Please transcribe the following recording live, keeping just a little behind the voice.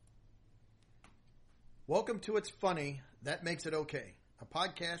Welcome to It's Funny, That Makes It Okay, a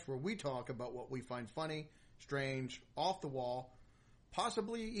podcast where we talk about what we find funny, strange, off the wall,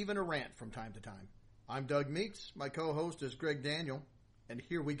 possibly even a rant from time to time. I'm Doug Meeks. My co-host is Greg Daniel, and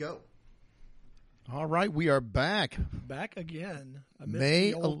here we go. All right, we are back. Back again amidst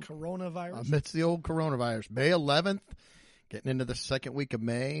the old coronavirus. May 11th, getting into the second week of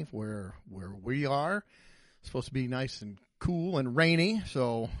May, where we are. It's supposed to be nice and cool and rainy,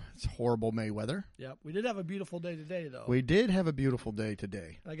 so it's horrible May weather. Yep, we did have a beautiful day today, though. We did have a beautiful day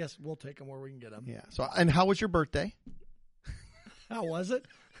today. I guess we'll take them where we can get them. Yeah. So, and how was your birthday? How was it?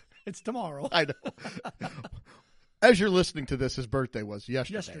 It's tomorrow. I know. As you're listening to this, his birthday was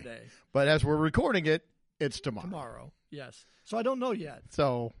yesterday. But as we're recording it, it's tomorrow. Tomorrow, yes. So I don't know yet.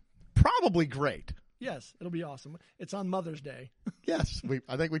 So probably great. Yes, it'll be awesome. It's on Mother's Day. Yes,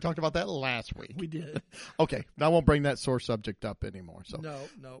 I think we talked about that last week. We did. Okay, I won't bring that sore subject up anymore. So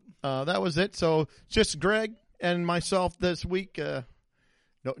No. That was it. So just Greg and myself this week.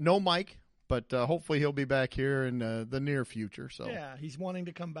 No Mike, but hopefully he'll be back here in the near future. So yeah, he's wanting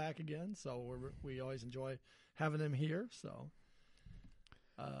to come back again. So we always enjoy having him here. So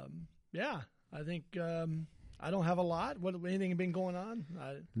yeah, I think. I don't have a lot. Anything been going on?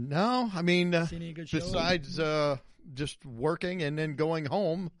 No, I mean, seen any good shows? Besides just working and then going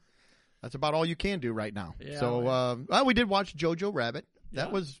home, that's about all you can do right now. Yeah, so we did watch Jojo Rabbit.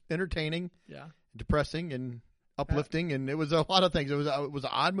 That was entertaining, depressing, and uplifting, and it was a lot of things. It was an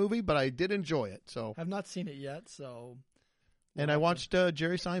odd movie, but I did enjoy it. So I've not seen it yet. So, and I watched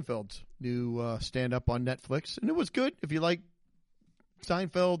Jerry Seinfeld's new stand-up on Netflix, and it was good. If you like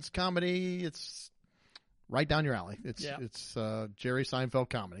Seinfeld's comedy, it's right down your alley. It's Jerry Seinfeld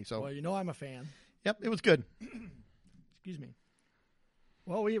comedy. So well, you know I'm a fan. Yep, it was good. Excuse me.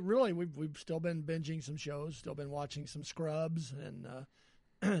 Well, we've still been binging some shows, still been watching some Scrubs and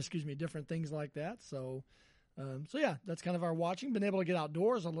different things like that. So yeah, that's kind of our watching. Been able to get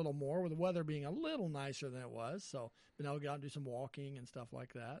outdoors a little more with the weather being a little nicer than it was. So been able to get out and do some walking and stuff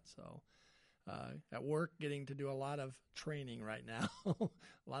like that. So at work, getting to do a lot of training right now,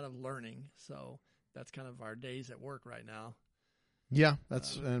 a lot of learning. So that's kind of our days at work right now. Yeah,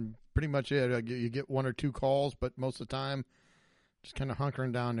 that's pretty much it. You get one or two calls, but most of the time, just kind of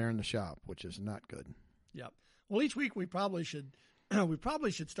hunkering down there in the shop, which is not good. Yep. Well, each week we probably should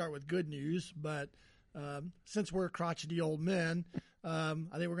start with good news, but since we're crotchety old men, I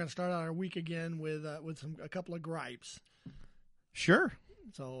think we're going to start out our week again with a couple of gripes. Sure.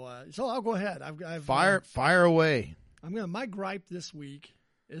 So I'll go ahead. I've fire away. My gripe this week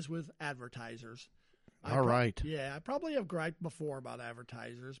is with advertisers. All right. Yeah, I probably have griped before about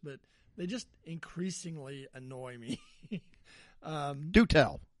advertisers, but they just increasingly annoy me. Do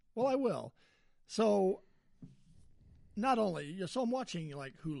tell. Well, I will. So not only, so I'm watching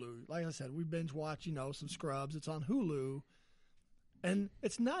like Hulu. Like I said, we binge watch, some Scrubs. It's on Hulu. And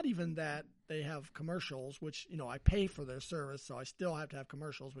it's not even that they have commercials, which, I pay for their service, so I still have to have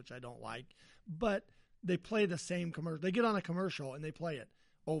commercials, which I don't like. But they play the same commercial. They get on a commercial and they play it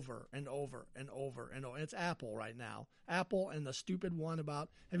over and over and over and over. And it's Apple right now. Apple and the stupid one about,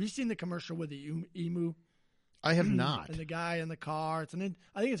 have you seen the commercial with the emu? I have not. And the guy in the car. I think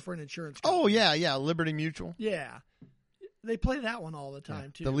it's for an insurance company. Oh, yeah. Liberty Mutual. Yeah. They play that one all the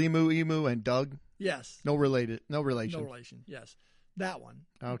time, too. The Limu, Emu, and Doug? Yes. No relation. No relation, yes. That one.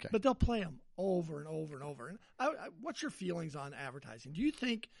 Okay. But they'll play them over and over and over. And what's your feelings on advertising? Do you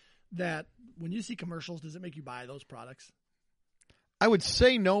think that when you see commercials, does it make you buy those products? I would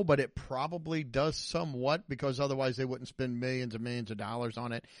say no, but it probably does somewhat because otherwise they wouldn't spend millions and millions of dollars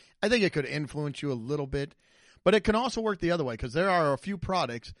on it. I think it could influence you a little bit, but it can also work the other way because there are a few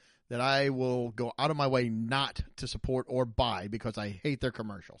products that I will go out of my way not to support or buy because I hate their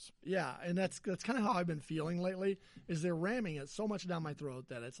commercials. Yeah, and that's kind of how I've been feeling lately is they're ramming it so much down my throat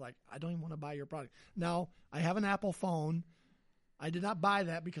that it's like I don't even want to buy your product. Now, I have an Apple phone. I did not buy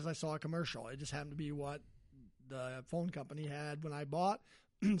that because I saw a commercial. It just happened to be what the phone company had when I bought,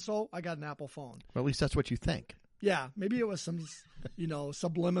 so I got an Apple phone. Well, at least that's what you think. Yeah, maybe it was some,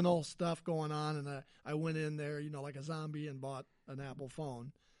 subliminal stuff going on, and I went in there, like a zombie and bought an Apple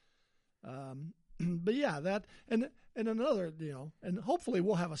phone. But yeah, that and another, and hopefully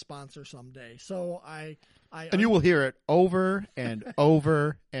we'll have a sponsor someday. So and you will hear it over and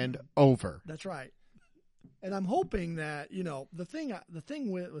over and over. That's right. And I'm hoping that the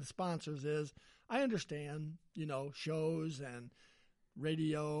thing with sponsors is I understand shows and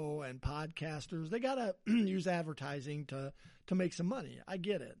radio and podcasters, they gotta use advertising to make some money. I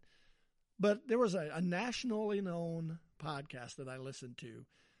get it, but there was a nationally known podcast that I listened to.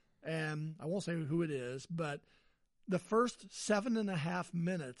 And I won't say who it is, but the first 7.5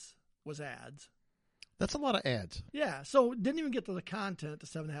 minutes was ads. That's a lot of ads. Yeah, so didn't even get to the content to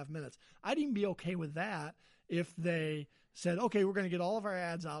 7.5 minutes. I'd even be okay with that if they said, okay, we're going to get all of our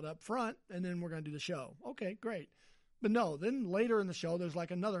ads out up front, and then we're going to do the show. Okay, great. But no, then later in the show, there's like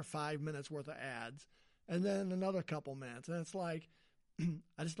another 5 minutes worth of ads, and then another couple minutes. And it's like,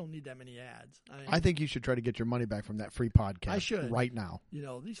 I just don't need that many ads. I think you should try to get your money back from that free podcast. I should. Right now. You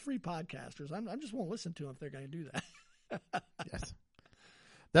know, these free podcasters, I just won't listen to them if they're going to do that. Yes.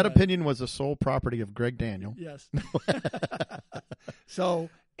 That opinion was the sole property of Greg Daniel. Yes. So,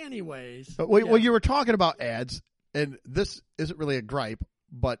 anyways. But well, you were talking about ads, and this isn't really a gripe,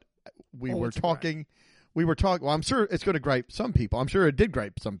 but we were talking. Well, I'm sure it's going to gripe some people. I'm sure it did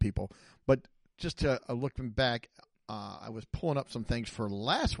gripe some people. But just to looking back, I was pulling up some things for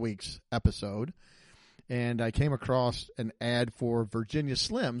last week's episode, and I came across an ad for Virginia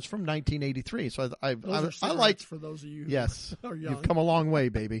Slims from 1983. So I like, for those of you yes, who are young. You've come a long way,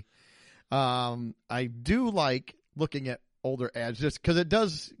 baby. I do like looking at older ads just because it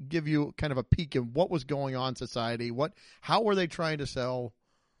does give you kind of a peek in what was going on in society. How were they trying to sell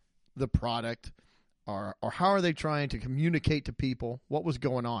the product, or how are they trying to communicate to people what was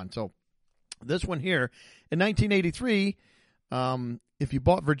going on? So this one here in 1983, if you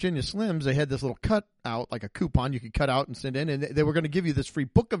bought Virginia Slims, they had this little cut out, like a coupon you could cut out and send in, and they were going to give you this free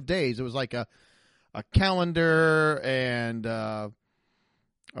book of days. It was like a calendar, and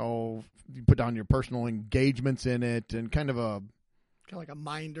you put down your personal engagements in it, and kind of like a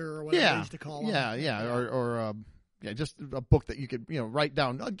minder or whatever they used to call them. Yeah, just a book that you could write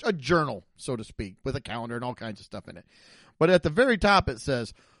down, a journal, so to speak, with a calendar and all kinds of stuff in it. But at the very top it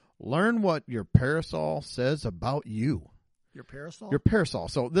says, "Learn what your parasol says about you." Your parasol? Your parasol.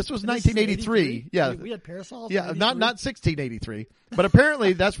 So this was 1983. Yeah. We had parasols? Yeah, not 1683. But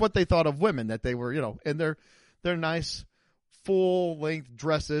apparently that's what they thought of women, that they were, in their nice full-length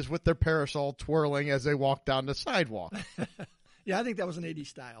dresses with their parasol twirling as they walked down the sidewalk. Yeah, I think that was an 80s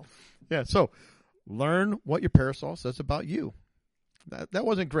style. Yeah, so learn what your parasol says about you. That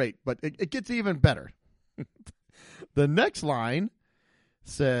wasn't great, but it gets even better. The next line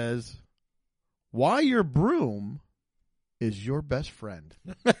says, "Why your broom is your best friend."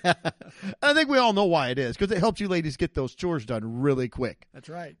 I think we all know why it is, because it helps you ladies get those chores done really quick. That's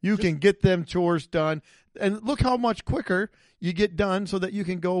right. You can get them chores done, and look how much quicker you get done so that you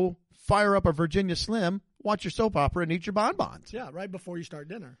can go fire up a Virginia Slim, watch your soap opera, and eat your bonbons. Yeah, right before you start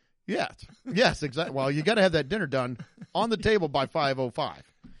dinner. Yes, exactly. Well, you got to have that dinner done on the table by 5:05.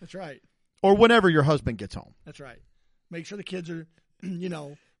 That's right. Or whenever your husband gets home. That's right. Make sure the kids are,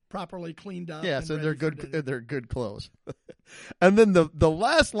 properly cleaned up. Yes, and they're good. They're good clothes. And then the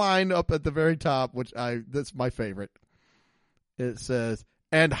last line up at the very top, that's my favorite. It says,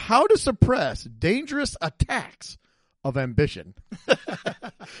 "And how to suppress dangerous attacks of ambition."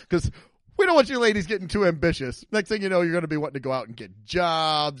 Because we don't want you ladies getting too ambitious. Next thing you know, you're going to be wanting to go out and get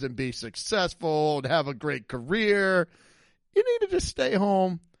jobs and be successful and have a great career. You need to just stay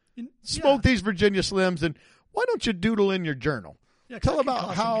home, smoke these Virginia Slims, and why don't you doodle in your journal? Yeah, tell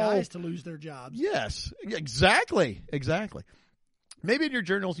about how guys to lose their jobs. Yes, exactly. Maybe in your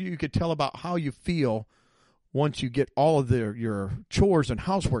journals you could tell about how you feel once you get all of your chores and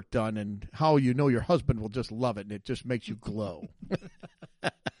housework done, and how your husband will just love it, and it just makes you glow.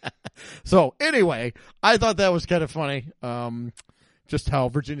 So anyway, I thought that was kind of funny. Just how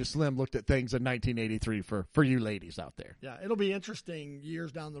Virginia Slim looked at things in 1983 for you ladies out there. Yeah, it'll be interesting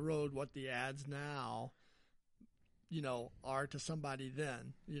years down the road what the ads now are to somebody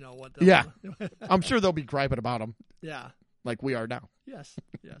then. What? Yeah, I'm sure they'll be griping about them. Yeah, like we are now. Yes.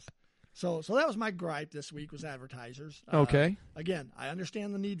 So that was my gripe this week, was advertisers. Okay. Again, I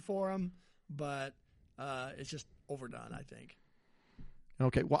understand the need for them, but it's just overdone, I think.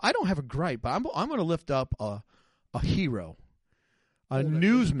 Okay. Well, I don't have a gripe, but I'm going to lift up a hero, a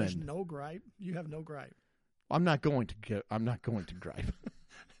newsman. There's no gripe. You have no gripe. I'm not going to gripe.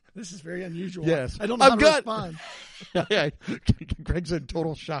 This is very unusual. Yes. I don't know how to respond. Yeah. Greg's in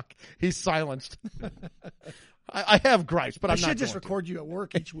total shock. He's silenced. I have gripes, but I'm not. I should just record you at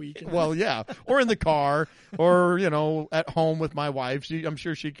work each week. Well, yeah, or in the car, or at home with my wife. I'm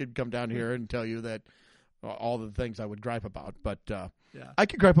sure she could come down here and tell you that all the things I would gripe about. But I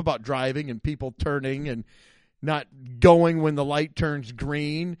could gripe about driving and people turning and not going when the light turns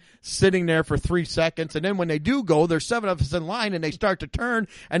green, sitting there for 3 seconds, and then when they do go, there's 7 of us in line, and they start to turn,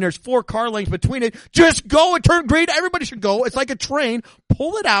 and there's 4 car lanes between it. Just go and turn green. Everybody should go. It's like a train.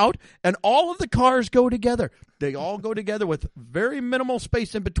 Pull it out, and all of the cars go together. They all go together with very minimal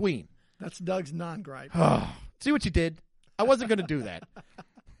space in between. That's Doug's non-gripe. See what you did? I wasn't going to do that.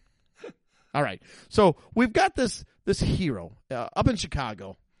 All right. So we've got this hero up in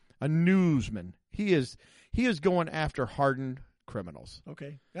Chicago, a newsman. He is going after hardened criminals.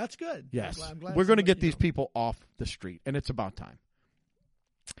 Okay, that's good. Yes, I'm glad we're going to somebody, get these people off the street, and it's about time.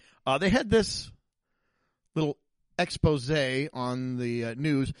 They had this little expose on the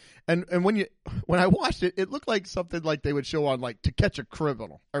news, and when I watched it, it looked like something like they would show on like To Catch a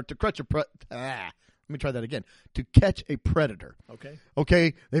Criminal or To Catch a Let me try that again. To Catch a Predator.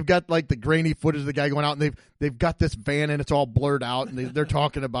 Okay. They've got like the grainy footage of the guy going out, and they've got this van, and it's all blurred out, and they're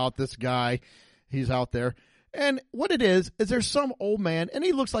talking about this guy. He's out there, and what it is there's some old man, and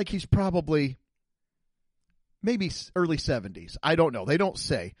he looks like he's probably maybe early 70s. I don't know. They don't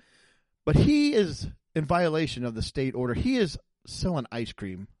say, but he is in violation of the state order. He is selling ice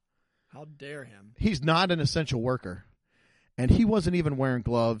cream. How dare him? He's not an essential worker, and he wasn't even wearing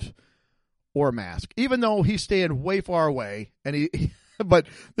gloves or a mask, even though he's staying way far away. And but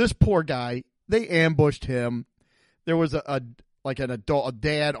this poor guy, they ambushed him. There was a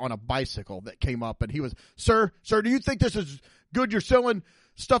dad on a bicycle that came up, and he was, sir, do you think this is good? You're selling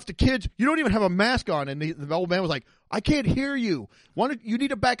stuff to kids. You don't even have a mask on. And the old man was like, I can't hear you. You need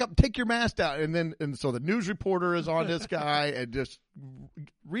to back up and take your mask out. And so the news reporter is on this guy and just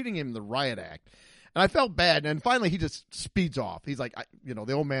reading him the riot act. And I felt bad. And finally he just speeds off. He's like,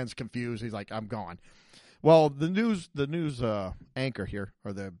 the old man's confused. He's like, I'm gone. Well, the news anchor here,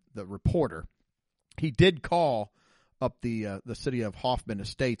 or the reporter, he did call up the city of Hoffman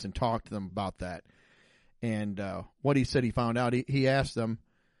Estates and talk to them about that. And what he said he found out, he asked them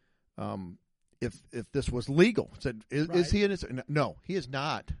if this was legal. He said, is he in? No, he is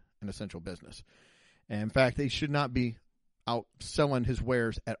not an essential business. And in fact, they should not be out selling his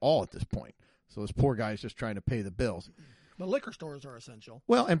wares at all at this point. So this poor guy is just trying to pay the bills. But liquor stores are essential.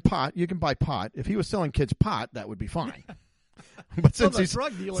 Well, and pot, you can buy pot. If he was selling kids pot, that would be fine. But since he's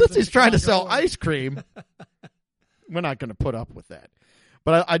trying to sell ice cream, we're not going to put up with that.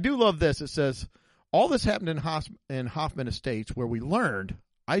 But I do love this. It says, all this happened in Hoffman Estates, where we learned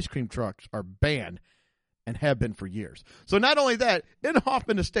ice cream trucks are banned and have been for years. So not only that, in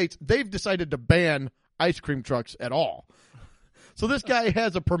Hoffman Estates, they've decided to ban ice cream trucks at all. So this guy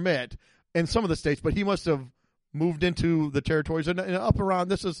has a permit in some of the states, but he must have moved into the territories and up around.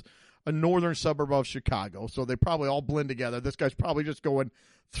 This is a northern suburb of Chicago, so they probably all blend together. This guy's probably just going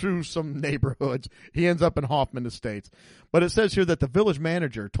through some neighborhoods. He ends up in Hoffman Estates. But it says here that the village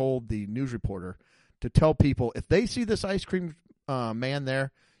manager told the news reporter to tell people, if they see this ice cream man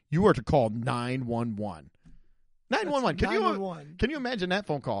there, you are to call 911. 911. Can you imagine that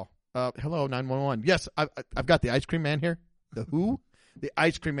phone call? Hello, 911. Yes, I've got the ice cream man here. The who? The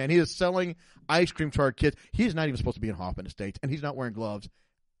ice cream man. He is selling ice cream to our kids. He is not even supposed to be in Hoffman Estates, and he's not wearing gloves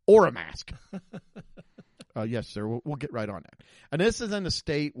or a mask. Yes, sir. We'll get right on that. And this is in a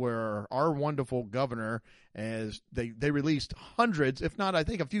state where our wonderful governor, as they released hundreds, if not, I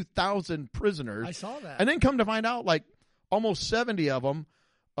think, a few thousand prisoners. I saw that. And then come to find out, like, almost 70 of them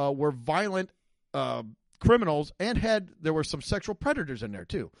were violent criminals, and there were some sexual predators in there,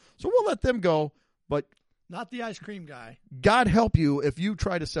 too. So we'll let them go, but not the ice cream guy. God help you if you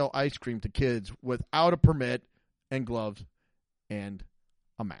try to sell ice cream to kids without a permit and gloves and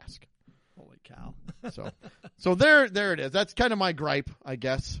a mask. Holy cow. So there it is. That's kind of my gripe, I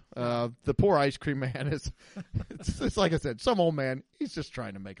guess. The poor ice cream man it's like I said, some old man, he's just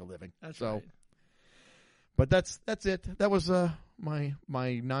trying to make a living. That's right. But that's it. That was my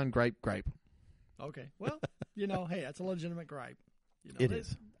non-gripe gripe. Okay. Well, hey, that's a legitimate gripe. It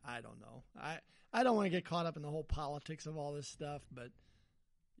is. I don't know. I don't want to get caught up in the whole politics of all this stuff, but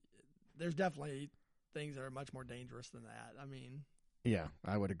there's definitely things that are much more dangerous than that. I mean, yeah,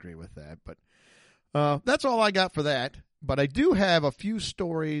 I would agree with that. But that's all I got for that. But I do have a few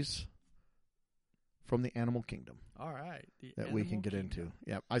stories from the animal kingdom. All right. That we can get into.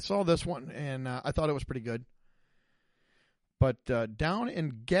 Yeah, I saw this one, and I thought it was pretty good. But down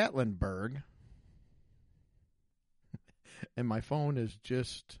in Gatlinburg, and my phone is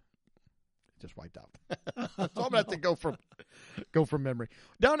just wiped out. So I'm going to have to go from memory.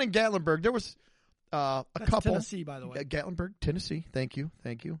 Down in Gatlinburg, there was a couple. Tennessee, by the way. Gatlinburg, Tennessee. Thank you.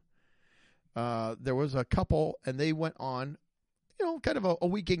 There was a couple, and they went on, kind of a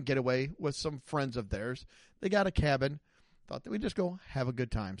weekend getaway with some friends of theirs. They got a cabin. Thought that we'd just go have a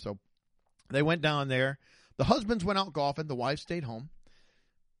good time. So they went down there. The husbands went out golfing. The wives stayed home.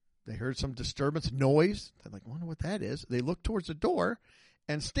 They heard some disturbance, noise. They're like, I wonder what that is. They looked towards the door,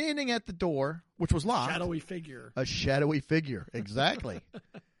 and standing at the door, which was locked. A shadowy figure. Exactly.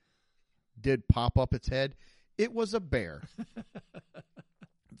 Did pop up its head. It was a bear.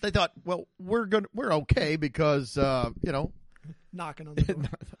 They thought, well, we're okay because, knocking on the door.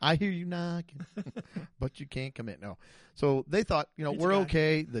 I hear you knocking, but you can't come in. No. So they thought, Pizza we're guy.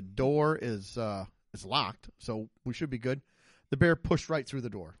 okay. The door is locked, so we should be good. The bear pushed right through the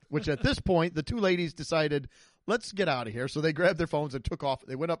door, which at this point, the two ladies decided, let's get out of here. So they grabbed their phones and took off.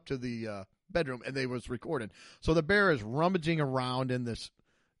 They went up to the bedroom, and they was recording. So the bear is rummaging around in this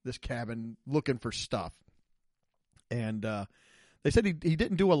cabin looking for stuff. And they said he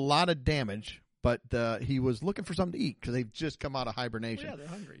didn't do a lot of damage, but he was looking for something to eat because they've just come out of hibernation. Yeah, they're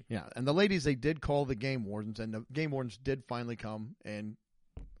hungry. Yeah, and the ladies, they did call the game wardens, and the game wardens did finally come. And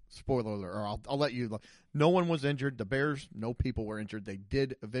spoiler alert, or I'll let you. No one was injured. The bears, no people were injured. They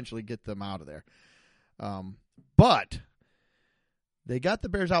did eventually get them out of there. But they got the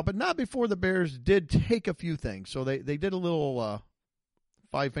bears out, but not before the bears did take a few things. So they did a little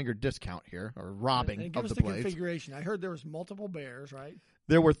 5-finger discount here, or robbing and give of us the the place. configuration. I heard there was multiple bears, right?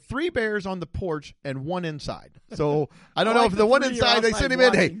 There were 3 bears on the porch and 1 inside. So I don't I know like if the the one 3 are inside, they outside sent him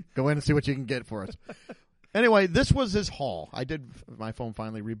in, hey, watching. go in and see what you can get for us. Anyway, this was his haul. My phone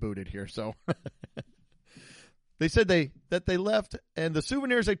finally rebooted here, so they said that they left, and the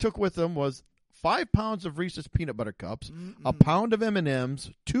souvenirs they took with them was 5 pounds of Reese's peanut butter cups, a pound of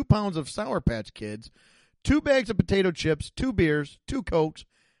M&Ms, 2 pounds of Sour Patch Kids, 2 bags of potato chips, 2 beers, 2 Cokes,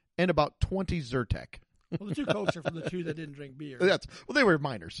 and about 20 Zyrtec. Well, the 2 Cokes are for the 2 that didn't drink beer. Well, they were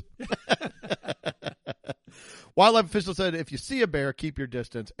minors. Wildlife officials said if you see a bear, keep your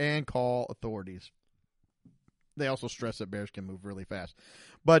distance and call authorities. They also stress that bears can move really fast.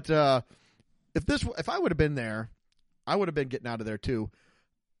 But if I would have been there, I would have been getting out of there too.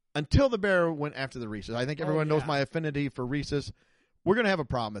 Until the bear went after the Reese's. I think everyone knows my affinity for Reese's. We're going to have a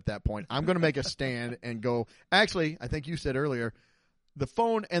problem at that point. I'm going to make a stand and go. Actually, I think you said earlier, the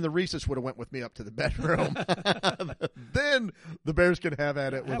phone and the Reese's would have went with me up to the bedroom. Then the bears can have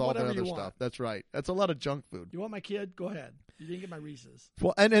at it with all the other stuff. That's right. That's a lot of junk food. You want my kid? Go ahead. You didn't get my Reese's.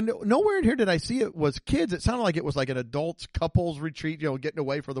 Well, and nowhere in here did I see it was kids. It sounded like it was like an adults couples retreat, getting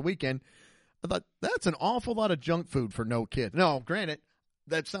away for the weekend. I thought that's an awful lot of junk food for no kid. No, granted,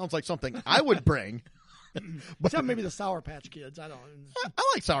 that sounds like something I would bring. Except maybe the Sour Patch Kids. I don't. I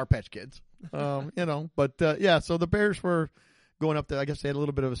like Sour Patch Kids, But yeah, so the bears were going up there. I guess they had a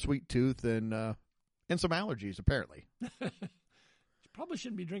little bit of a sweet tooth and some allergies apparently. Probably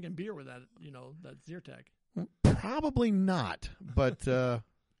shouldn't be drinking beer with that. That Zyrtec. Probably not, but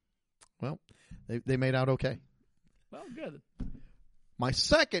well, they made out okay. Well, good. My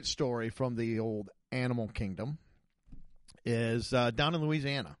second story from the old animal kingdom is down in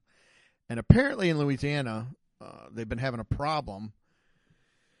Louisiana. And apparently in Louisiana, they've been having a problem.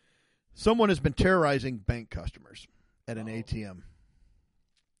 Someone has been terrorizing bank customers at an ATM.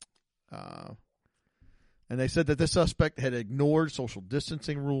 And they said that the suspect had ignored social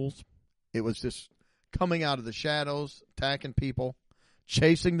distancing rules. It was just coming out of the shadows, attacking people,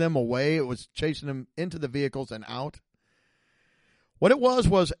 chasing them away. It was chasing them into the vehicles and out. What it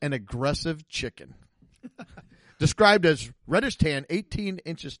was an aggressive chicken. Described as reddish tan, 18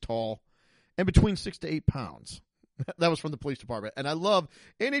 inches tall, and between 6 to 8 pounds. That was from the police department. And I love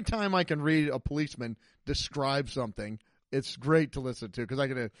anytime I can read a policeman describe something, it's great to listen to because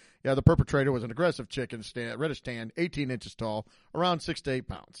the perpetrator was an aggressive chicken, reddish tan, 18 inches tall, around 6 to 8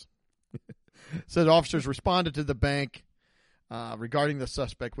 pounds. Said officers responded to the bank regarding the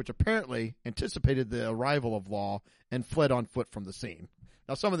suspect, which apparently anticipated the arrival of law and fled on foot from the scene.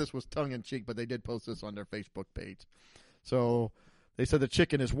 Now, some of this was tongue-in-cheek, but they did post this on their Facebook page. So they said the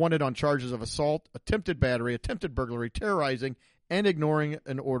chicken is wanted on charges of assault, attempted battery, attempted burglary, terrorizing, and ignoring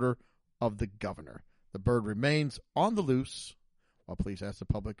an order of the governor. The bird remains on the loose while police ask the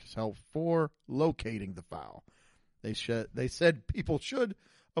public's help for locating the fowl. They said people should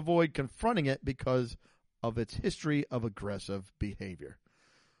avoid confronting it because of its history of aggressive behavior.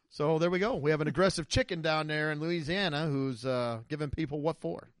 So there we go. We have an aggressive chicken down there in Louisiana who's giving people what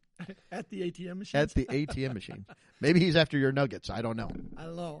for? At the ATM machine? At the ATM machine. Maybe he's after your nuggets. I don't know. I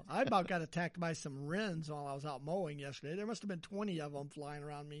don't know. I about got attacked by some wrens while I was out mowing yesterday. There must have been 20 of them flying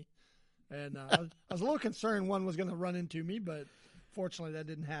around me. And I was a little concerned one was going to run into me, but fortunately that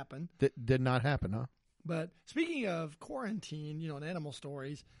didn't happen. Did not happen, huh? But speaking of quarantine, and animal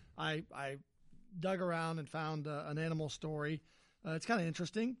stories, I dug around and found an animal story. It's kind of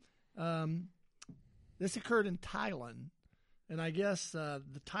interesting. This occurred in Thailand. And I guess the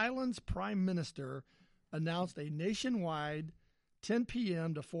Thailand's prime minister announced a nationwide 10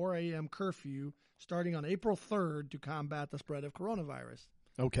 p.m. to 4 a.m. curfew starting on April 3rd to combat the spread of coronavirus.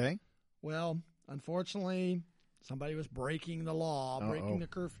 Okay. Well, unfortunately, somebody was breaking the law, breaking the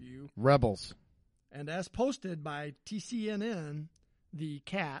curfew. Rebels. And as posted by TCNN, the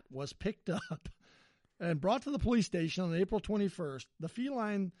cat was picked up and brought to the police station on April 21st. The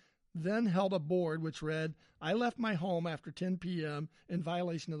feline then held a board which read, "I left my home after 10 p.m. in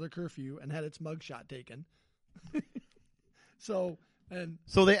violation of the curfew," and had its mugshot taken. So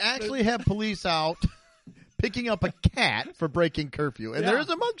they actually have police out picking up a cat for breaking curfew, and there is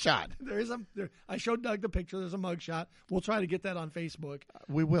a mugshot. I showed Doug the picture. There's a mugshot. We'll try to get that on Facebook.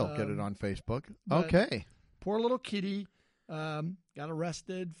 We will get it on Facebook. Okay. Poor little kitty got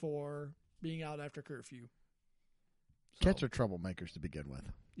arrested for being out after curfew. Cats are troublemakers to begin with.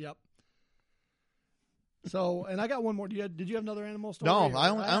 Yep. So, and I got one more. Did you have another animal story? No, I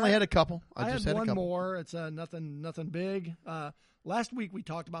only had a couple. I just had had one a couple more. It's nothing big. Last week we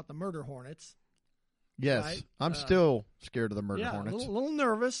talked about the murder hornets. Yes, right? I'm still scared of the murder Yeah, hornets. a little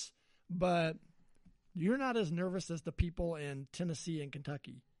nervous, but you're not as nervous as the people in Tennessee and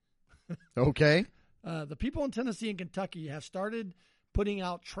Kentucky. Okay. The people in Tennessee and Kentucky have started putting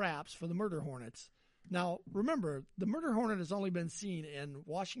out traps for the murder hornets. Now, remember, the murder hornet has only been seen in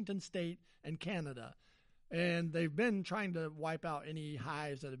Washington State and Canada, and they've been trying to wipe out any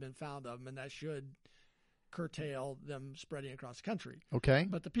hives that have been found of them, and that should curtail them spreading across the country. Okay.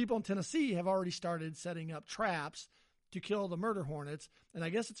 But the people in Tennessee have already started setting up traps to kill the murder hornets, and I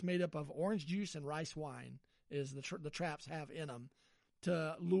guess it's made up of orange juice and rice wine is the traps have in them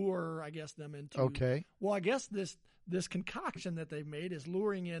to lure, I guess, them into. Okay. Well, I guess this concoction that they've made is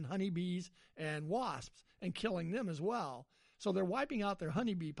luring in honeybees and wasps and killing them as well. So they're wiping out their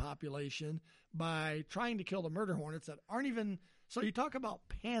honeybee population by trying to kill the murder hornets that aren't even. So you talk about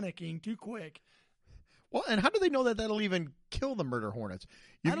panicking too quick. Well, and how do they know that that'll even kill the murder hornets?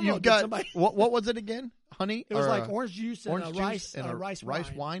 I don't know. You've got what was it again? Honey? It was like orange juice and rice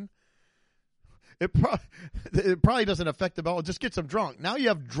wine. It probably doesn't affect them at all. Just gets them drunk. Now you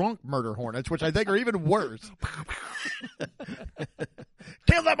have drunk murder hornets, which I think are even worse.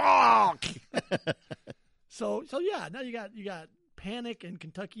 Kill them all. So yeah, now you got panic in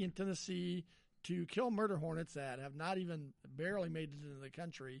Kentucky and Tennessee to kill murder hornets that have not even barely made it into the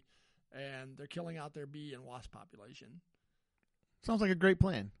country, and they're killing out their bee and wasp population. Sounds like a great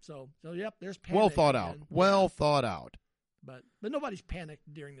plan. So yep, there's panic. Well thought out. Well thought out. But nobody's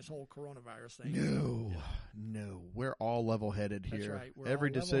panicked during this whole coronavirus thing. No. We're all level-headed here. That's right.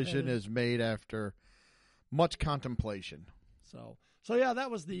 Every decision is made after much contemplation. So yeah, that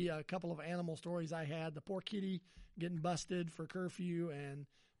was the couple of animal stories I had. The poor kitty getting busted for curfew and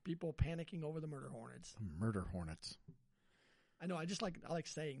people panicking over the murder hornets. Murder hornets. I know. I like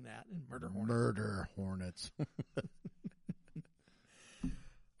saying that. Murder hornets. Murder hornets.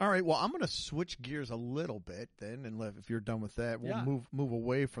 All right, well, I'm going to switch gears a little bit then, and if you're done with that, we'll move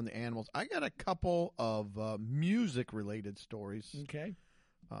away from the animals. I got a couple of music-related stories. Okay.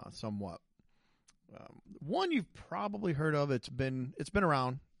 Somewhat. One you've probably heard of. It's been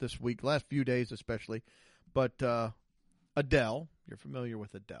around this week, last few days especially. But Adele, you're familiar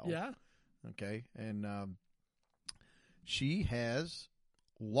with Adele. Yeah. Okay, and she has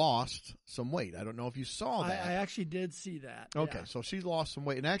lost some weight. I don't know if you saw that. I actually did see that. Okay, yeah. so she's lost some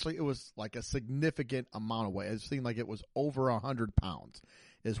weight, and actually it was like a significant amount of weight. It seemed like it was over 100 pounds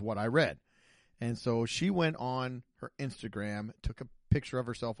is what I read. And so she went on her Instagram, took a picture of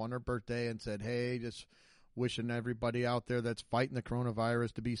herself on her birthday and said, hey, just wishing everybody out there that's fighting the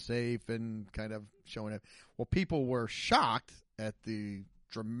coronavirus to be safe, and kind of showing it. Well, people were shocked at the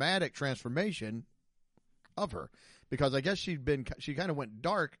dramatic transformation of her, because I guess she kind of went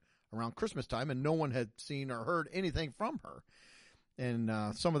dark around Christmas time, and no one had seen or heard anything from her. And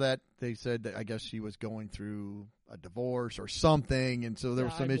some of that, they said that I guess she was going through a divorce or something, and so there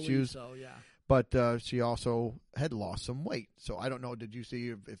were some issues. So, yeah. But she also had lost some weight. So I don't know. Did you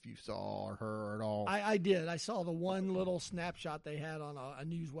see if you saw her at all? I did. I saw the one little snapshot they had on a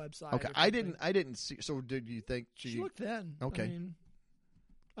news website. Okay, I didn't see. So did you think she looked thin? Okay.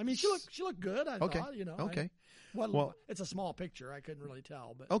 I mean, she looked good. I thought, Okay. Well, it's a small picture. I couldn't really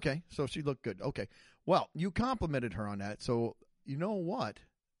tell, but okay, so she looked good. Okay, well, you complimented her on that, so you know what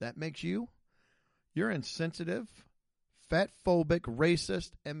that makes you? You're insensitive, fat-phobic,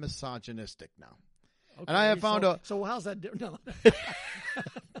 racist, and misogynistic now. Okay, and I have found So how's that different? No.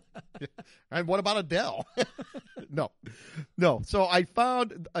 And what about Adele? No. So I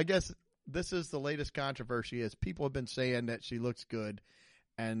found, I guess this is the latest controversy, is people have been saying that she looks good.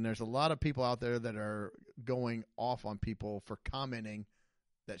 And there's a lot of people out there that are going off on people for commenting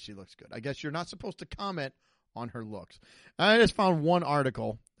that she looks good. I guess you're not supposed to comment on her looks. I just found one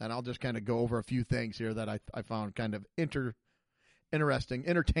article, and I'll just kind of go over a few things here that I found kind of interesting,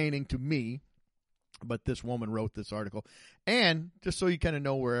 entertaining to me. But this woman wrote this article. And just so you kind of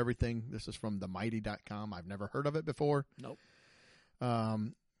know where everything, this is from themighty.com. I've never heard of it before. Nope.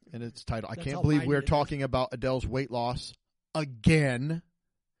 And it's titled, I That's Can't how Believe mighty We're it is. Talking About Adele's Weight Loss Again.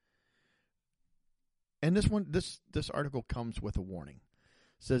 And this article comes with a warning.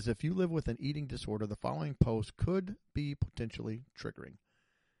 It says, if you live with an eating disorder, the following post could be potentially triggering.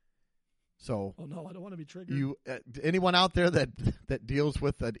 So, Oh no, I don't want to be triggered. you anyone out there that deals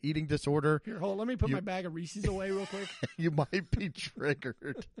with an eating disorder, Here, hold. Let me put my bag of Reese's away real quick. you might be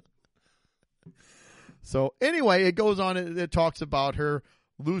triggered. So anyway, it goes on. It talks about her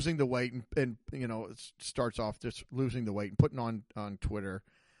losing the weight, and you know, it starts off just losing the weight and putting on Twitter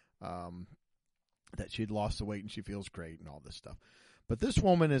that she'd lost the weight and she feels great and all this stuff. But this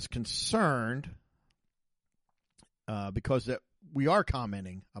woman is concerned because that we are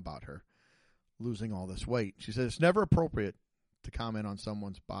commenting about her losing all this weight. She says it's never appropriate to comment on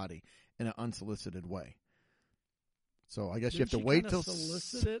someone's body in an unsolicited way. So I guess you have to wait till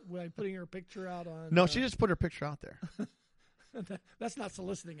solicit it by putting her picture out on. No, she just put her picture out there. That's not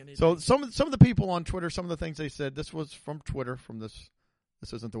soliciting anything. So some of the people on Twitter, some of the things they said, this was from Twitter, from this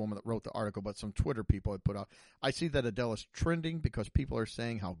isn't the woman that wrote the article, but some Twitter people had put out. I see that Adele is trending because people are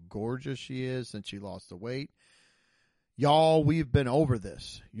saying how gorgeous she is since she lost the weight. Y'all, we've been over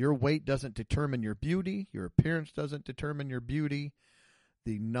this. Your weight doesn't determine your beauty. Your appearance doesn't determine your beauty.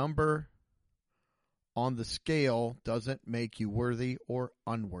 The number on the scale doesn't make you worthy or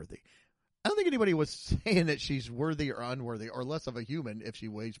unworthy. I don't think anybody was saying that she's worthy or unworthy or less of a human if she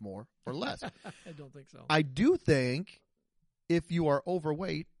weighs more or less. I don't think so. I do think if you are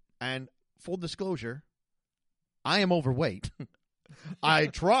overweight, and full disclosure, I am overweight. I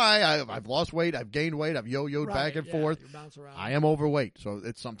try. I've lost weight. I've gained weight. I've yo-yoed back and forth. You bounce around. I am overweight, so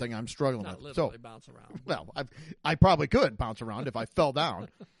it's something I'm struggling Not with. literally So, bounce around. well, I probably could bounce around if I fell down.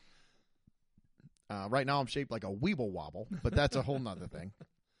 Right now I'm shaped like a weeble wobble, but that's a whole nother thing.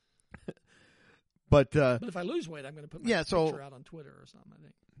 But if I lose weight, I'm going to put my picture out on Twitter or something,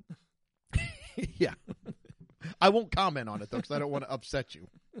 I think. Yeah. I won't comment on it, though, because I don't want to upset you.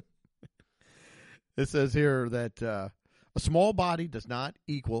 It says here that a small body does not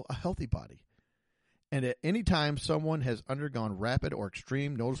equal a healthy body. And at any time someone has undergone rapid or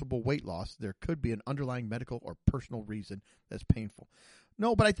extreme noticeable weight loss, there could be an underlying medical or personal reason that's painful.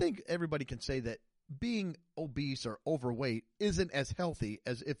 No, but I think everybody can say that being obese or overweight isn't as healthy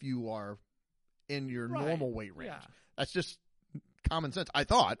as if you are in your normal weight range. Yeah. That's just common sense. I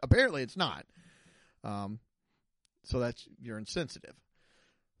thought. Apparently it's not. So that's, you're insensitive.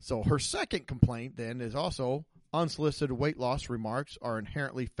 So her second complaint then is also unsolicited weight loss remarks are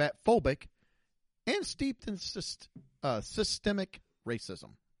inherently fat phobic and steeped in systemic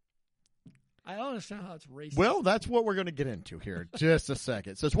racism. I don't understand how it's racist. Well, that's what we're going to get into here in just a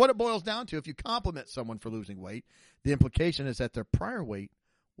second. It says what it boils down to, if you compliment someone for losing weight, the implication is that their prior weight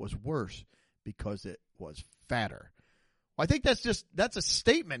was worse because it was fatter. Well, I think that's a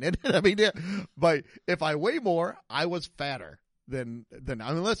statement, isn't it? I mean, yeah, but if I weigh more, I was fatter than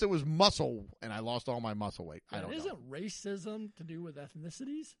unless it was muscle and I lost all my muscle weight. I don't know. Isn't racism to do with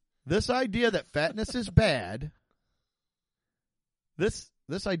ethnicities? This idea that fatness is bad, this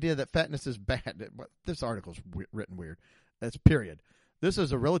idea that fatness is bad, this article's written weird. That's period. This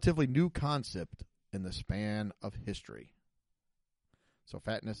is a relatively new concept in the span of history. So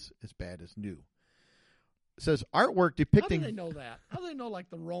fatness is bad is new. It says artwork depicting. How do they know that? How do they know, like,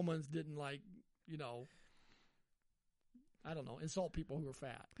 the Romans didn't, I don't know, insult people who were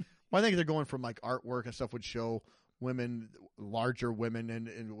fat? Well, I think they're going from, like, artwork and stuff would show women, larger women, and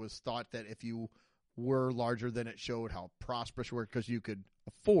it was thought that if you were larger, then it showed how prosperous you were because you could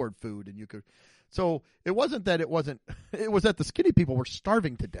afford food and you could. So it wasn't that it was that the skinny people were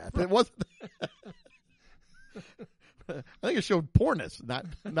starving to death. It wasn't. I think it showed poorness,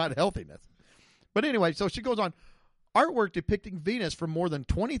 not healthiness. But anyway, so she goes on. Artwork depicting Venus from more than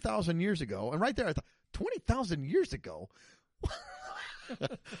 20,000 years ago. And right there, I thought, 20,000 years ago?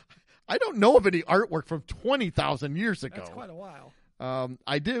 I don't know of any artwork from 20,000 years ago. That's quite a while.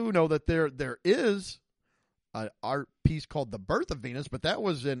 I do know that there is an art piece called The Birth of Venus, but that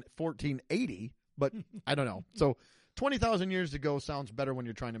was in 1480. But I don't know. So 20,000 years ago sounds better when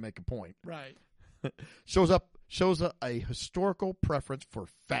you're trying to make a point. Right. Shows a historical preference for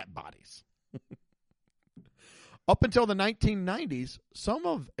fat bodies. Up until the 1990s,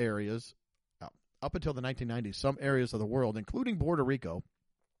 some areas of the world, including Puerto Rico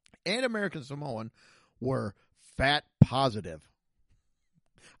and American Samoan, were fat positive.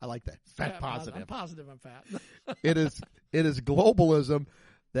 I like that. Fat positive. I'm positive I'm fat. It is globalism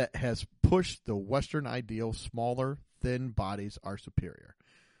that has pushed the Western ideal. Smaller, thin bodies are superior.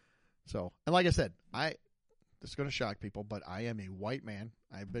 So, and like I said, this is going to shock people, but I am a white man.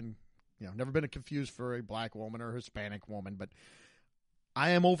 I've been, never been confused for a black woman or Hispanic woman, but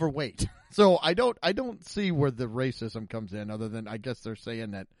I am overweight. So I don't see where the racism comes in, other than I guess they're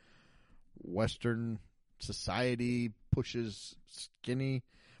saying that Western society pushes skinny.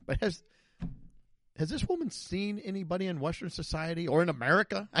 But has this woman seen anybody in Western society or in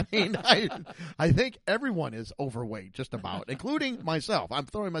America? I mean, I think everyone is overweight, just about, including myself. I'm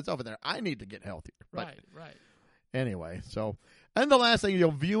throwing myself in there. I need to get healthier. Right. Anyway, so, and the last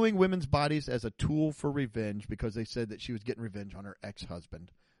thing, viewing women's bodies as a tool for revenge, because they said that she was getting revenge on her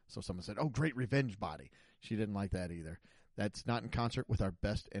ex-husband. So someone said, "Oh, great revenge body." She didn't like that either. That's not in concert with our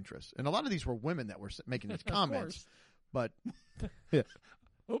best interests. And a lot of these were women that were making these comments. But yeah.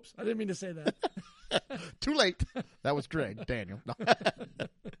 Oops, I didn't mean to say that. Too late. That was Greg, Daniel. No.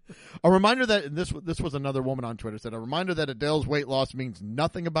 A reminder that, this was another woman on Twitter, said, a reminder that Adele's weight loss means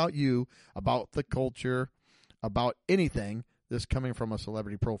nothing about you, about the culture, about anything. This coming from a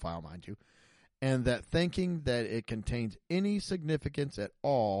celebrity profile, mind you. And that thinking that it contains any significance at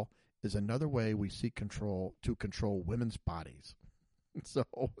all is another way we seek to control women's bodies. So,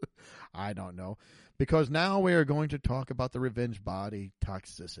 I don't know. Because now we are going to talk about the revenge body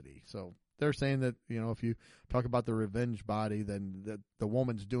toxicity. So, they're saying that, if you talk about the revenge body, then the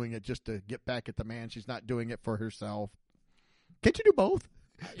woman's doing it just to get back at the man. She's not doing it for herself. Can't you do both?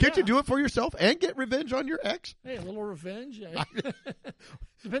 Can't you do it for yourself and get revenge on your ex? Hey, a little revenge.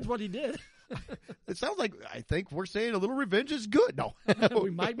 Depends what he did. It sounds like, I think we're saying a little revenge is good. No.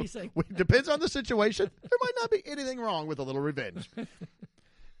 We might be saying. Depends on the situation. There might not be anything wrong with a little revenge.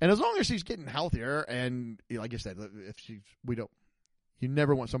 And as long as she's getting healthier, and like I said, you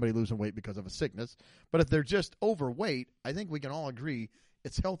never want somebody losing weight because of a sickness. But if they're just overweight, I think we can all agree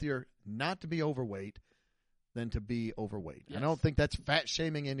it's healthier not to be overweight than to be overweight. Yes. I don't think that's fat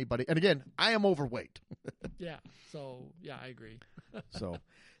shaming anybody. And again, I am overweight. Yeah. So, yeah, I agree. So,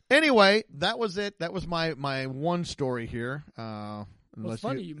 anyway, that was it. That was my one story here. Well, it's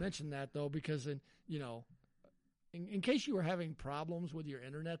funny you mentioned that, though, because, in case you were having problems with your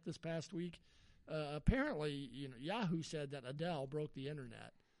internet this past week, apparently, Yahoo said that Adele broke the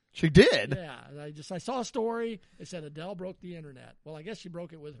internet. She did? Yeah. I saw a story. It said Adele broke the internet. Well, I guess she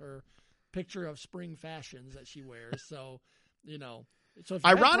broke it with her picture of spring fashions that she wears. So, So if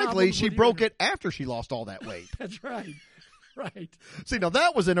ironically, she broke it after she lost all that weight. That's right. Right. See, now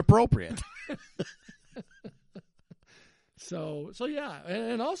that was inappropriate. So yeah,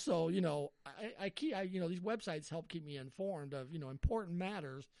 and also, I keep these websites help keep me informed of important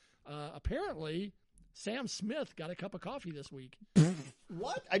matters. Apparently, Sam Smith got a cup of coffee this week.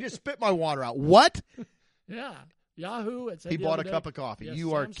 What? I just spit my water out. What? Yeah. Yahoo. It said he bought a cup of coffee. Yes,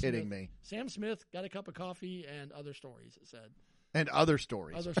 you are kidding me. Sam Smith got a cup of coffee and other stories, it said. And other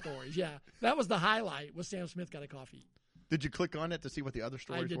stories. Other stories, yeah. That was the highlight, was Sam Smith got a coffee. Did you click on it to see what the other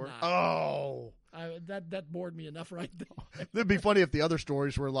stories I did were? Not. Oh. That bored me enough right there. It'd be funny if the other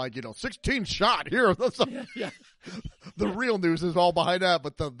stories were like, 16 shot here. Yeah. The real news is all behind that.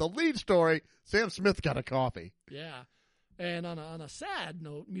 But the lead story, Sam Smith got a coffee. Yeah. And on a sad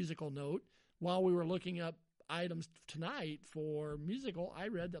note, musical note, while we were looking up items tonight for musical, I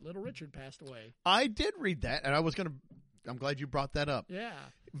read that Little Richard passed away. I did read that, and I'm glad you brought that up. Yeah.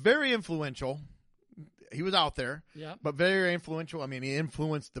 Very influential. He was out there, yeah, but very influential. I mean, he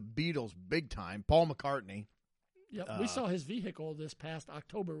influenced the Beatles big time. Paul McCartney. Yep, we saw his vehicle this past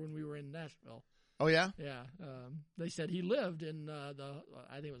October when we were in Nashville. Oh yeah, yeah. They said he lived in I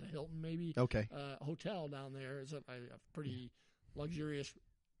think it was a Hilton, maybe. Okay. Hotel down there. It's a pretty luxurious.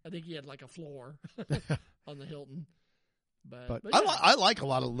 I think he had like a floor on the Hilton. But yeah. I like a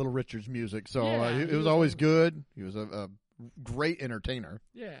lot of Little Richard's music, so it was always good. He was a great entertainer.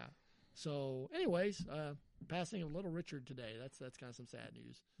 Yeah. So, anyways, passing of Little Richard today. That's kind of some sad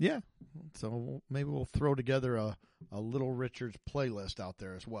news. Yeah. So maybe we'll throw together a Little Richard's playlist out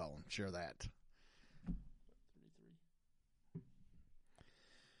there as well and share that.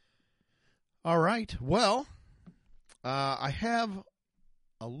 All right. Well, I have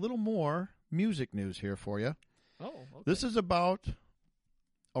a little more music news here for you. Oh, okay. This is about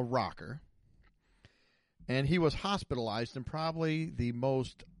a rocker, and he was hospitalized in probably the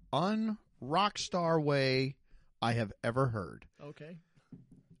most un-rock star way I have ever heard. Okay.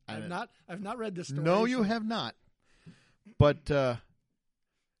 I've not read this story. No, you have not. But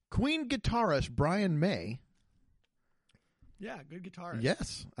Queen guitarist Brian May. Yeah, good guitarist.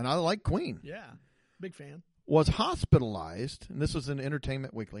 Yes, and I like Queen. Yeah, big fan. Was hospitalized, and this was in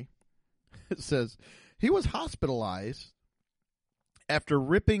Entertainment Weekly. It says he was hospitalized after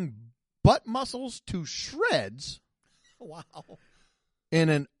ripping butt muscles to shreds. Wow. In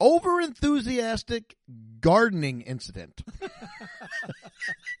an over-enthusiastic gardening incident.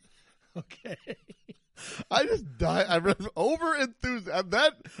 Okay. I just died. I read over enthusiasm.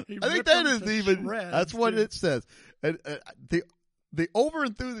 I think that is even. Shreds, that's what too. it says. And the over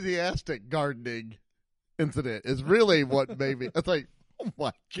enthusiastic gardening incident is really what made me. It's like, oh my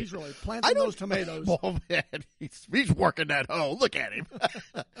God. He's really planting those tomatoes. Oh man, he's working that hoe. Look at him.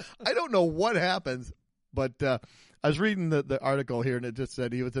 I don't know what happens, but I was reading the article here, and it just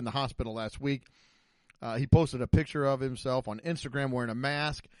said he was in the hospital last week. He posted a picture of himself on Instagram wearing a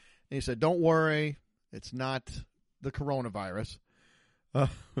mask, and he said, "Don't worry, it's not the coronavirus."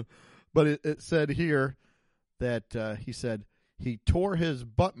 But it said here that he said he tore his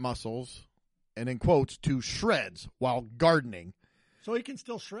butt muscles, and in quotes, to shreds while gardening. So he can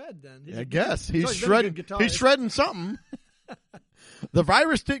still shred then. I guess he's been a shredding. good guitarist. He's shredding something. The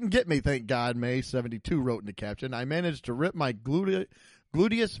virus didn't get me, thank God. May 72 wrote in the caption. I managed to rip my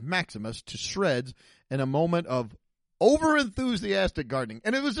gluteus maximus to shreds in a moment of over enthusiastic gardening,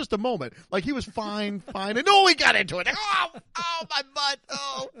 and it was just a moment. Like he was fine, and he got into it. Oh, my butt.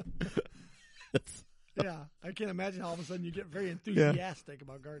 Oh. Yeah, I can't imagine how all of a sudden you get very enthusiastic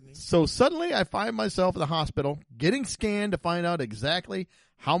about gardening. So suddenly I find myself in the hospital getting scanned to find out exactly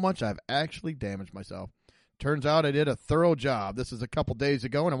how much I've actually damaged myself. Turns out I did a thorough job. This is a couple days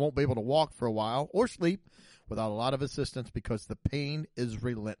ago, and I won't be able to walk for a while or sleep without a lot of assistance because the pain is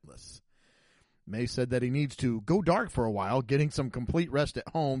relentless. May said that he needs to go dark for a while, getting some complete rest at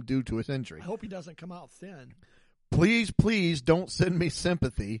home due to his injury. I hope he doesn't come out thin. Please don't send me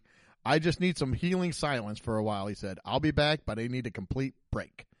sympathy. I just need some healing silence for a while, he said. I'll be back, but I need a complete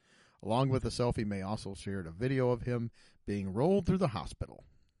break. Along with the selfie, May also shared a video of him being rolled through the hospital.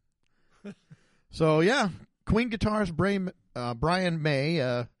 So, yeah, Queen guitarist Brian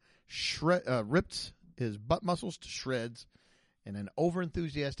May ripped his butt muscles to shreds in an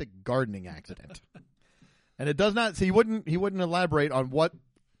overenthusiastic gardening accident. And it does not, he wouldn't elaborate on what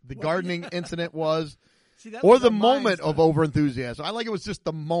the gardening incident was. See, or the moment of overenthusiasm. I like it was just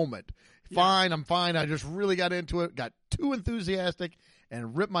the moment. Yeah. Fine, I'm fine. I just really got into it, got too enthusiastic,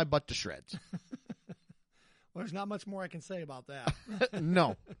 and ripped my butt to shreds. Well, there's not much more I can say about that.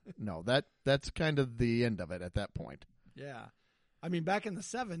 No, that's kind of the end of it at that point. Yeah. I mean, back in the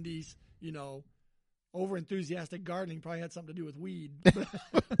 70s, over-enthusiastic gardening probably had something to do with weed.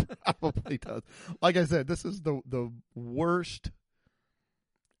 Probably does. Like I said, this is the worst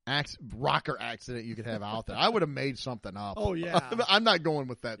rocker accident you could have out there. I would have made something up. Oh, yeah. I'm not going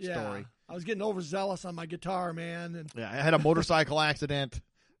with that story. I was getting overzealous on my guitar, man. And yeah, I had a motorcycle accident.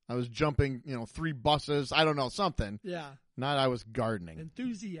 I was jumping, 3 buses. I don't know, something. Yeah. Not I was gardening.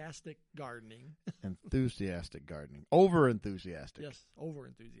 Enthusiastic gardening. Enthusiastic gardening. Over-enthusiastic. Yes,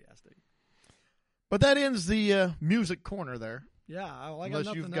 over-enthusiastic. But that ends the music corner there. Yeah, I got Unless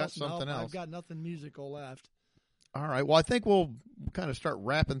nothing you've got else. something else. I've got nothing musical left. All right. Well, I think we'll kind of start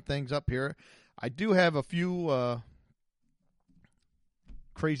wrapping things up here. I do have a few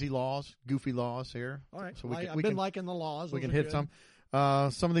crazy laws, goofy laws here. All right. So I've been liking the laws. We Those can are hit good. some.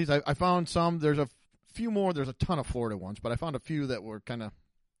 Some of these, I found some. There's a few more. There's a ton of Florida ones, but I found a few that were kind of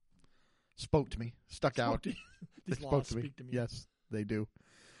spoke to me, stuck out. These They laws spoke to speak to me. Yes, they do.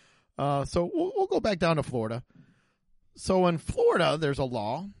 So we'll go back down to Florida. So in Florida, there's a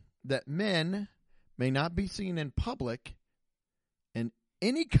law that men may not be seen in public in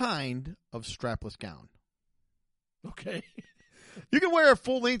any kind of strapless gown. Okay. You can wear a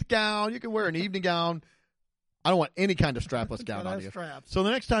full-length gown. You can wear an evening gown. I don't want any kind of strapless gown Gotta on have you. straps. So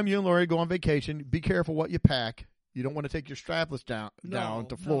the next time you and Lori go on vacation, be careful what you pack. You don't want to take your strapless down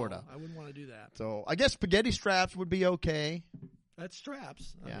to Florida. No, I wouldn't want to do that. So I guess spaghetti straps would be okay. That's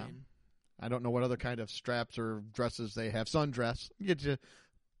straps. Yeah. I mean, I don't know what other kind of straps or dresses they have. Sundress. You get your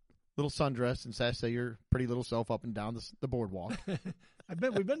little sundress and say your pretty little self up and down the boardwalk.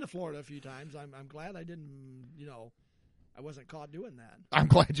 we've been to Florida a few times. I'm glad I didn't, I wasn't caught doing that. I'm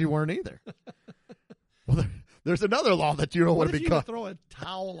glad you weren't either. Well, there's another law that you don't want to be What if caught. you throw a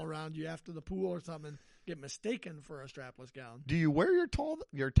towel around you after the pool or something, get mistaken for a strapless gown? Do you wear your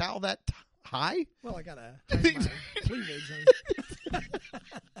towel that high? Well, I gotta hide my cleavage.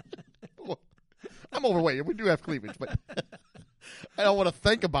 I'm overweight. We do have cleavage, but I don't want to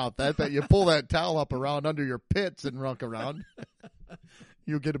think about that you pull that towel up around under your pits and runk around.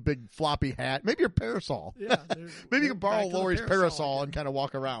 You'll get a big floppy hat. Maybe your parasol. Yeah. Maybe you can borrow back to the Lori's parasol parasol again. and kind of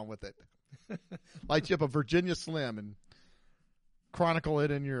walk around with it. Light you up a Virginia Slim and chronicle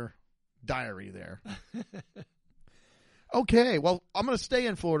it in your diary there. Okay, well, I'm going to stay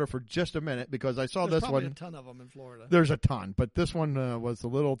in Florida for just a minute because I saw There's this probably one. a ton of them in Florida. There's a ton, but this one was a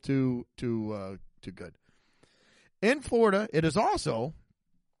little too good. In Florida, it is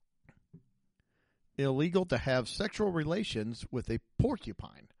illegal to have sexual relations with a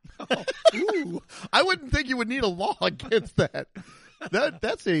porcupine. Oh, ooh. I wouldn't think you would need a law against that.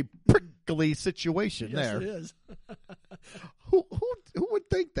 That's a prickly situation Yes, there. it is. Who would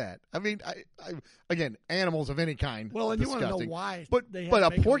think that? I mean, I again, animals of any kind. Well, and you disgusting. want to know why? But they had but to a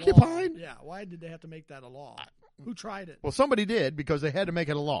make law. porcupine? Yeah. Why did they have to make that a law? Who tried it? Well, somebody did because they had to make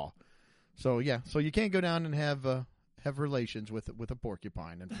it a law. So yeah, so you can't go down and have relations with a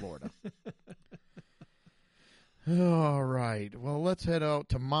porcupine in Florida. All right. Well, let's head out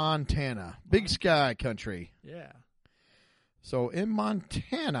to Montana, Big Sky country. Yeah. So in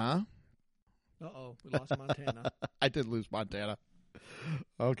Montana, We lost Montana. I did lose Montana.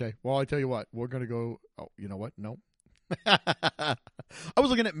 Okay. Well, I tell you what, we're gonna go. Oh, you know what? No. I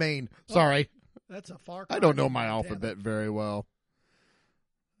was looking at Maine. Sorry. That's a far cry. I don't know from my Montana. alphabet very well.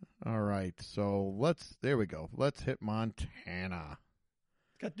 All right, so there we go. Let's hit Montana.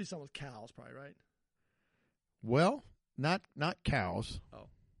 Got to do something with cows, probably, right? Well, not cows. Oh.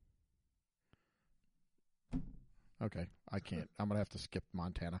 Okay, I can't. I'm gonna have to skip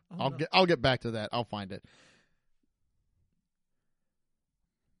Montana. Oh, no. I'll get back to that. I'll find it.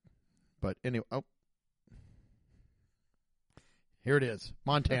 But anyway, here it is,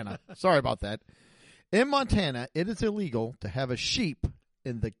 Montana. Sorry about that. In Montana, it is illegal to have a sheep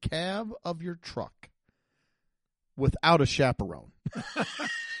in the cab of your truck without a chaperone.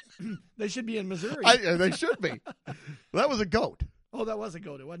 They should be in Missouri. They should be. That was a goat, Oh, that was a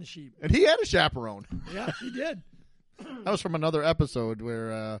goat. It wasn't a sheep. and he had a chaperone. Yeah, he did. That was from another episode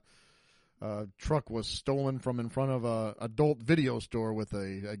where a truck was stolen from in front of a adult video store with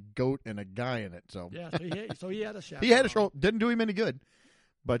a goat and a guy in it. So Yeah, so he had a chaperone. he had a show. Didn't do him any good.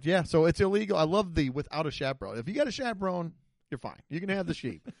 But yeah, so it's illegal. I love the without a chaperone. If you got a chaperone, you're fine. You can have the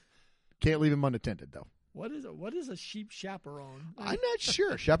sheep. Can't leave him unattended though. What is a sheep chaperone? I'm not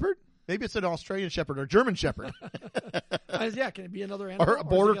sure. Shepherd? Maybe it's an Australian shepherd or German shepherd. Yeah, can it be another animal? Or a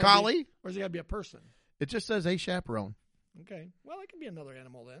border collie. Or is it got to be a person? It just says a chaperone. Okay. Well, it can be another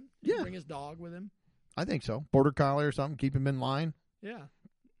animal then. Yeah. Bring his dog with him. I think so. Border collie or something. Keep him in line. Yeah.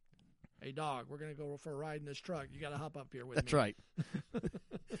 Hey, dog, we're going to go for a ride in this truck. You got to hop up here with That's me. right.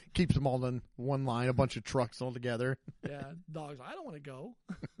 Keeps them all in one line, a bunch of trucks all together. Yeah. Dog's like, I don't want to go.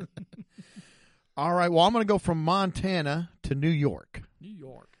 All right. Well, I'm going to go from Montana to New York. New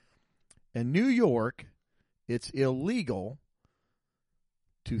York. In New York, it's illegal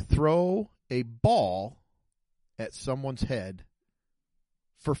to throw a ball at someone's head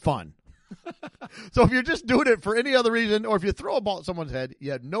for fun. So if you're just doing it for any other reason, or if you throw a ball at someone's head,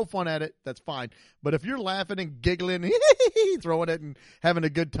 you have no fun at it, that's fine. But if you're laughing and giggling, throwing it and having a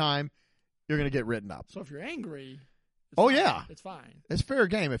good time, you're going to get written up. So if you're angry, it's Oh, fine. yeah. It's fine. It's fair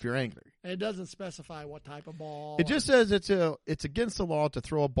game if you're angry. And it doesn't specify what type of ball. It just says it's against the law to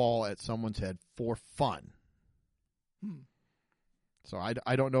throw a ball at someone's head for fun. So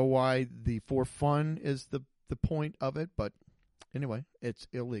I don't know why the for fun is the point of it, but anyway, it's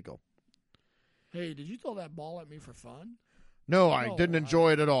illegal. Hey, did you throw that ball at me for fun? No, I No, didn't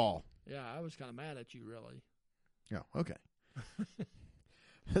enjoy it at all. Yeah, I was kind of mad at you, really. Yeah, okay.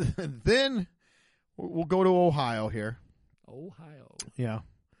 Then we'll go to Ohio here. Ohio. Yeah.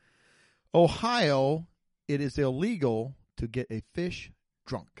 Ohio, it is illegal to get a fish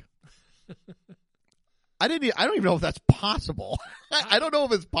drunk. I don't even know if that's possible. I don't know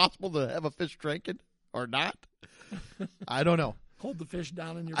if it's possible to have a fish drinking or not. I don't know. Hold the fish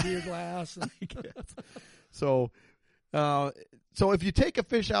down in your beer glass. So if you take a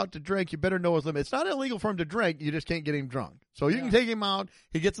fish out to drink, you better know his limit. It's not illegal for him to drink. You just can't get him drunk. So you can take him out.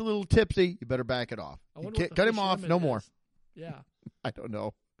 He gets a little tipsy. You better back it off. You can't cut him off. No more. Yeah. I don't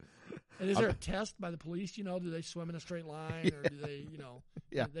know. And is there a test by the police? Do they swim in a straight line, or do they,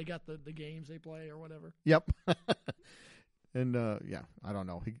 Yeah. they got the games they play or whatever? Yep. And yeah, I don't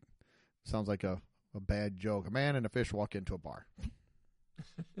know. He sounds like a bad joke. A man and a fish walk into a bar.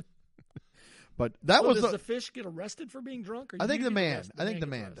 But that was does the fish get arrested for being drunk? Or I think you the get man. arrested? I think the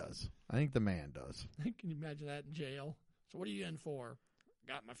gets man arrested. does. I think the man does. Can you imagine that in jail? So what are you in for?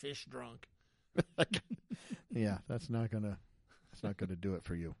 Got my fish drunk. Yeah, that's not gonna do it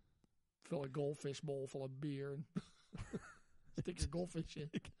for you. Fill a goldfish bowl full of beer and stick your goldfish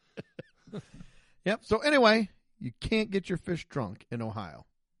in. Yep. So anyway, you can't get your fish drunk in Ohio.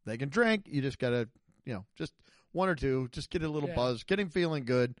 They can drink. You just gotta, just one or two. Just get a little buzz. Get him feeling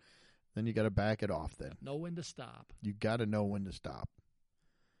good. Then you got to back it off then. Know when to stop. You got to know when to stop.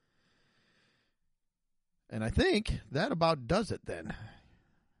 And I think that about does it then.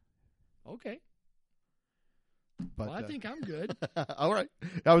 Okay. But Well, I think I'm good. all right.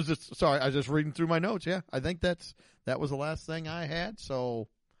 I was just reading through my notes. Yeah. I think that was the last thing I had. So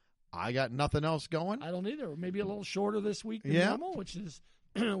I got nothing else going. I don't either. Maybe a little shorter this week than normal, which is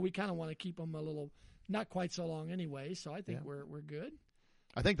we kind of want to keep them a little, not quite so long anyway. So I think we're good.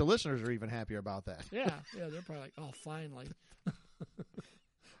 I think the listeners are even happier about that. Yeah, they're probably like, oh, finally.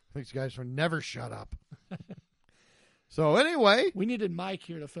 These guys will never shut up. So anyway, we needed Mike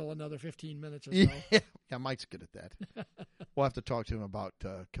here to fill another 15 minutes or so. Yeah, Mike's good at that. We'll have to talk to him about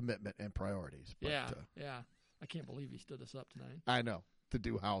commitment and priorities. But, yeah. I can't believe he stood us up tonight. I know, to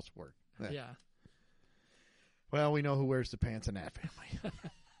do housework. Yeah. Well, we know who wears the pants in that family.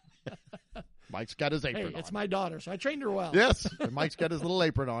 Mike's got his apron on. Hey, it's my daughter, so I trained her well. Yes, and Mike's got his little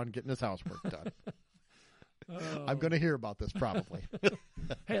apron on, getting his housework done. I'm going to hear about this probably.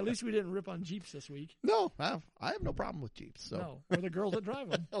 Hey, at least we didn't rip on Jeeps this week. No, I have no problem with Jeeps. So. No, or the girls that drive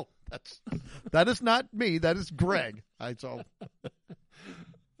them. No, that is not me. That is Greg.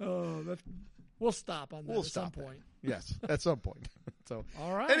 We'll stop on that at some point. Yes, at some point. So,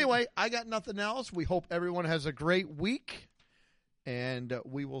 all right. Anyway, I got nothing else. We hope everyone has a great week, and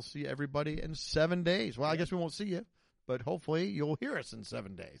we will see everybody in 7 days. Well, I guess we won't see you, but hopefully you'll hear us in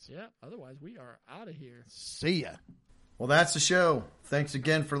 7 days. Yeah, otherwise we are out of here. See ya. Well, that's the show. Thanks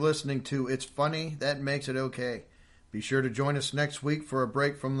again for listening to It's Funny, That Makes It Okay. Be sure to join us next week for a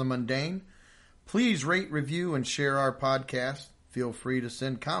break from the mundane. Please rate, review, and share our podcast. Feel free to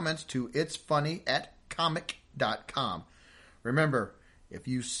send comments to itsfunny@comic.com. Remember, if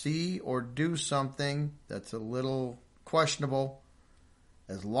you see or do something that's a little questionable,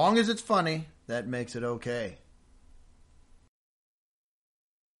 as long as it's funny, that makes it okay.